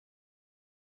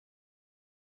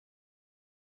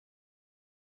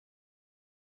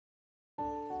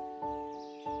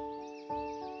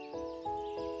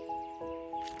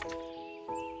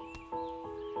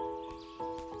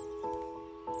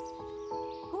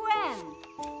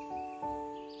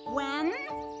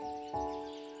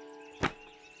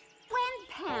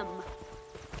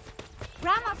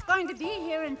be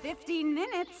here in 15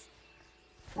 minutes.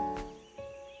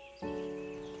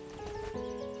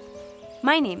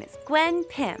 My name is Gwen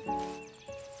Pym.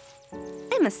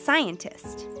 I'm a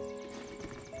scientist.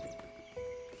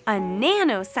 A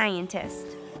nanoscientist.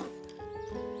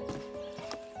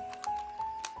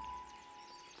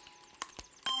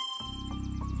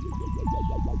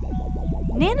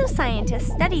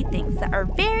 Nanoscientists study things that are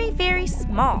very, very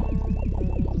small.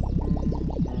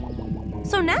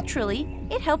 So naturally,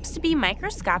 it helps to be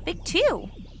microscopic too.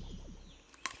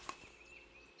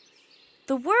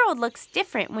 The world looks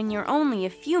different when you're only a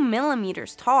few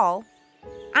millimeters tall.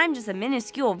 I'm just a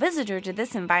minuscule visitor to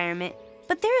this environment,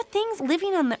 but there are things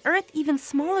living on the Earth even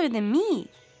smaller than me.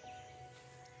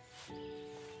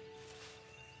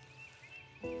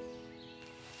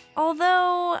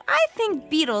 Although, I think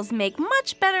beetles make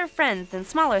much better friends than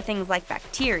smaller things like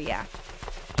bacteria.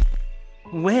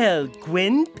 Well,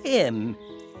 Gwen Pym,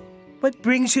 what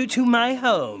brings you to my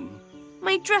home?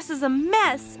 My dress is a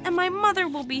mess, and my mother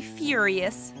will be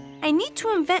furious. I need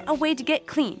to invent a way to get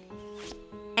clean.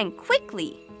 And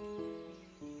quickly.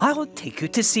 I'll take you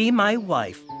to see my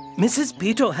wife. Mrs.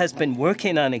 Beetle has been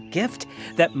working on a gift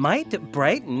that might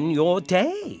brighten your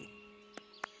day.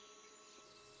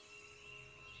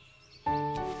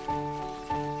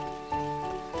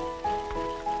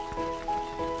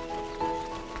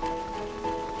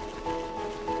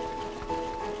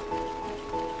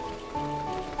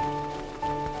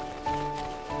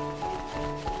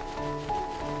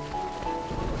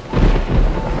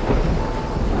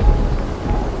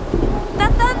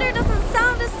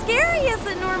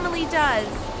 Does.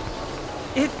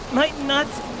 It might not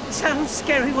sound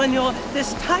scary when you're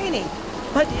this tiny,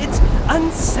 but it's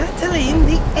unsettling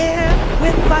the air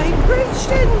with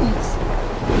vibrations.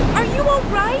 Are you all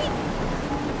right?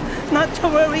 Not to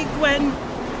worry, Gwen.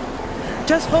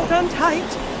 Just hold on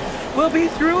tight. We'll be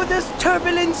through this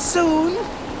turbulence soon.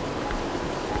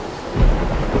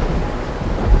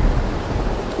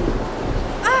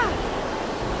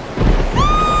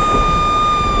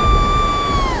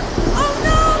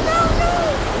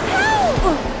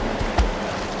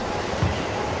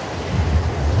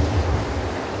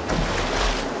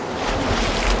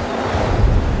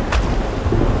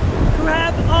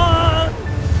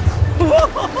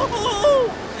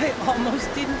 I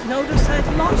almost didn't notice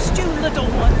I'd lost you, little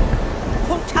one.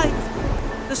 Hold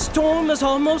tight. The storm is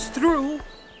almost through.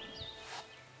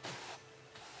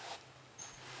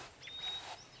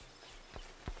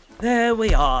 There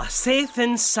we are, safe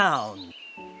and sound.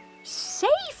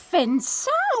 Safe and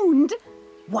sound?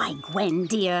 Why, Gwen,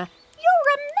 dear, you're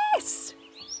a mess.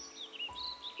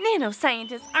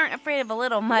 Nanoscientists aren't afraid of a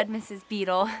little mud, Mrs.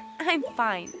 Beetle. I'm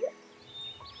fine.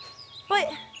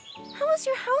 But how is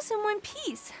your house in one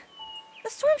piece? The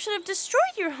storm should have destroyed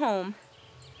your home.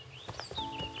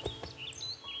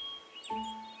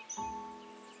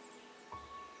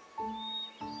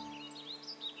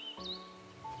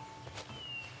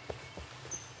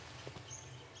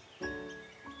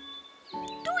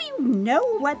 Do you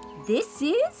know what this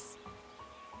is?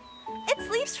 It's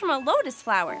leaves from a lotus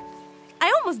flower.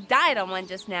 I almost died on one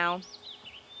just now.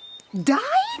 Died?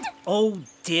 Oh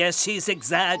dear, she's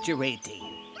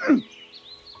exaggerating.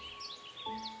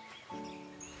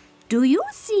 Do you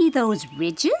see those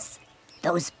ridges?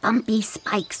 Those bumpy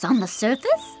spikes on the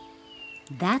surface?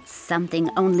 That's something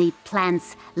only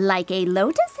plants like a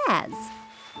lotus has.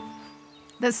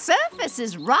 The surface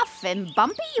is rough and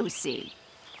bumpy, you see.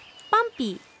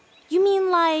 Bumpy? You mean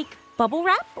like bubble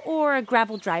wrap or a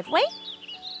gravel driveway?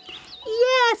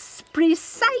 Yes,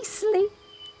 precisely.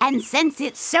 And since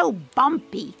it's so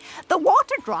bumpy, the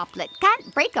water droplet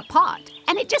can't break apart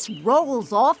and it just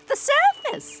rolls off the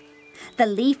surface. The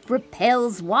leaf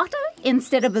repels water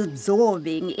instead of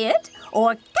absorbing it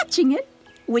or catching it,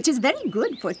 which is very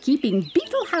good for keeping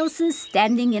beetle houses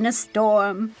standing in a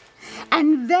storm.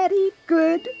 And very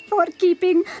good for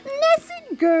keeping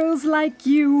messy girls like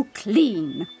you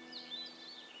clean.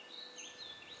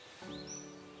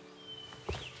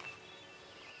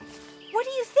 What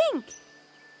do you think?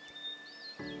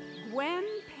 Gwen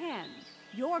Pym,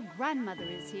 your grandmother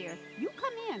is here. You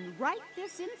come in right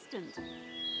this instant.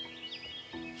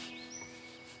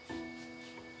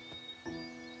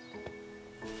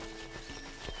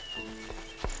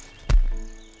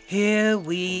 Here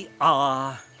we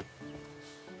are.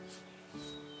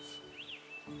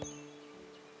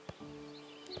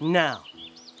 Now,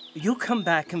 you come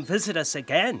back and visit us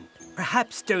again,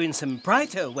 perhaps during some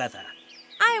brighter weather.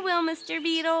 I will, Mr.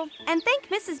 Beetle. And thank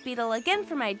Mrs. Beetle again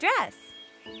for my dress.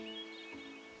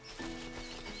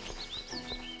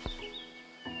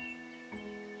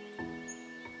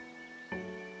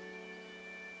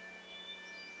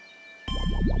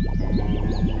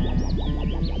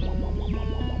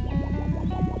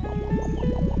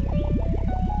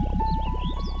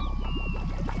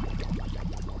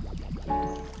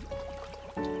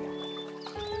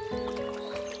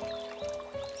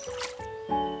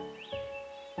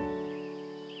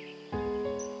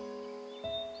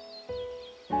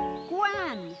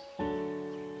 on.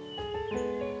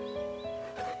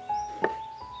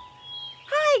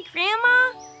 Hi, Grandma.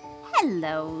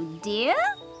 Hello, dear.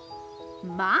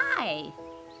 My,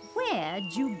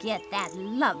 where'd you get that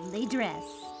lovely dress?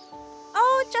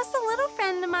 Oh, just a little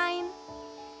friend of mine